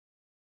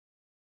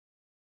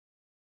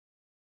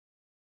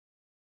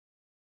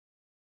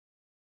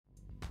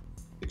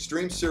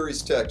Xtreme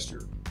Series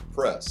texture,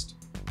 pressed.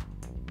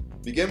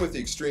 Begin with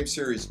the Xtreme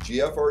Series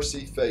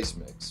GFRC face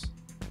mix.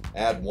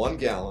 Add 1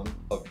 gallon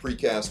of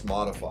precast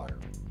modifier.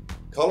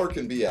 Color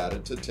can be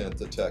added to tint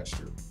the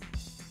texture.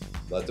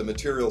 Let the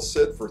material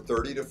sit for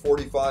 30 to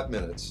 45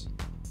 minutes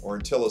or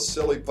until a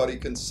silly putty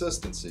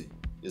consistency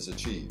is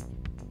achieved.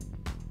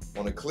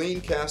 On a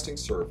clean casting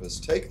surface,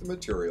 take the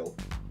material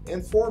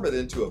and form it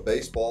into a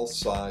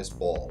baseball-sized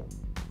ball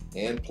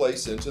and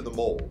place into the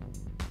mold.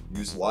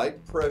 Use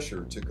light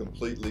pressure to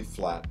completely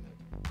flatten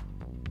it.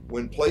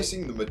 When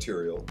placing the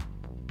material,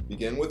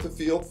 begin with the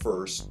field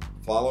first,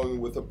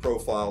 following with the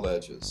profiled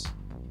edges.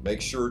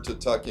 Make sure to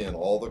tuck in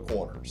all the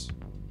corners.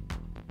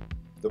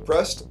 The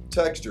pressed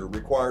texture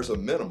requires a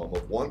minimum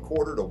of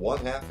 1/4 to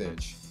 1/2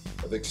 inch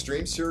of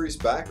Xtreme Series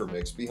backer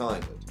mix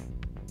behind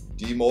it.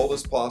 Demold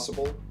is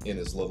possible in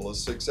as little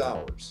as 6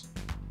 hours.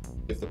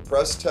 If the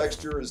pressed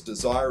texture is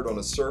desired on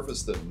a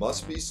surface that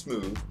must be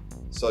smooth,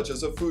 such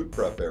as a food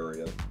prep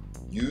area,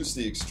 use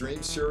the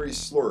Xtreme Series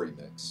slurry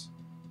mix.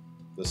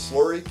 The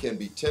slurry can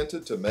be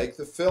tinted to make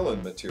the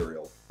fill-in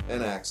material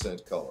an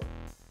accent color.